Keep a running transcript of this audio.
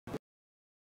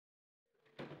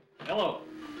Hello.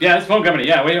 Yeah, it's phone company.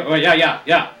 Yeah, wait,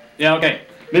 yeah, okay.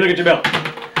 Let me look at your bill.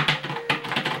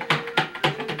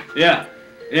 Yeah,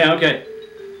 okay.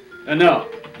 No,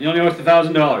 you only owe us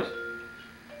 $1,000.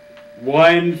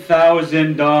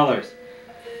 $1,000.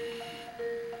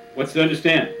 What's to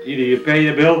understand? Either you pay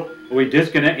the bill or we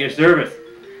disconnect your service.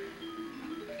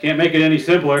 Can't make it any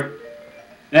simpler.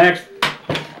 Next.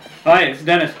 Hi, it's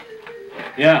Dennis.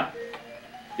 Yeah.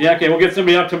 Yeah, okay, we'll get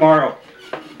somebody up tomorrow.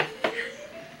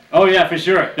 Oh yeah, for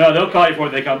sure. No, they'll call you before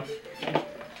they come.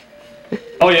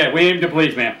 Oh yeah, we aim to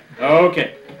please, ma'am.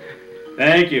 Okay.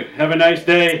 Thank you. Have a nice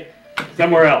day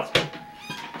somewhere else.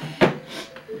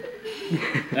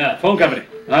 Yeah, phone company.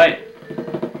 Hi.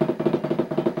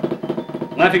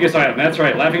 Laughing Asylum. That's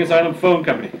right. Laughing Asylum Phone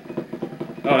Company.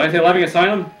 Oh, did I say Laughing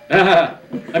Asylum? I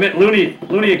meant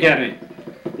Looney Academy.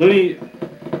 Looney.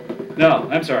 No,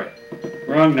 I'm sorry.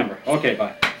 Wrong number. Okay,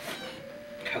 bye.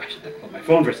 Gosh, I pulled my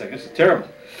phone for a second. This is terrible.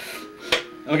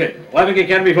 Okay, Laughing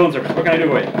Academy phone service. What can I do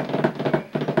for you?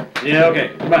 Yeah,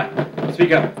 okay. Come on.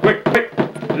 Speak up. Quick.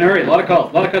 In a hurry. A lot of calls.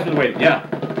 A lot of customers waiting. Yeah,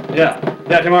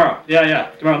 tomorrow.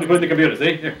 Yeah, tomorrow. Let me put in the computer.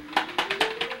 See? Here.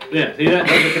 Yeah, see that?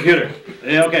 There's the computer.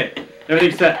 Yeah, okay.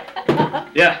 Everything's set.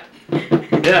 Yeah,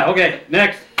 okay.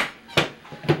 Next.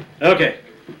 Okay.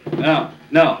 No.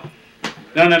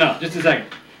 Just a second.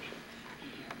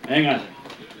 Hang on.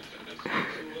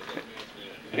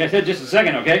 Like I said, just a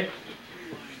second, okay?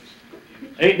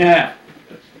 8.5.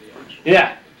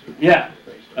 Yeah.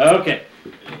 Okay.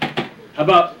 How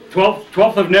about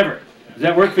 12th of never? Does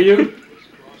that work for you?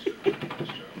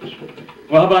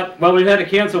 Well, how about, well, we've had a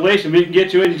cancellation. We can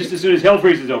get you in just as soon as hell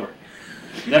freezes over.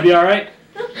 That'd be all right?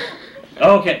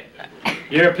 Okay.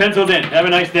 You're penciled in. Have a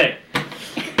nice day.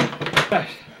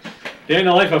 Gosh. Day in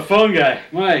the life of a phone guy.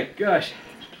 My gosh.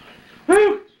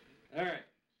 Woo!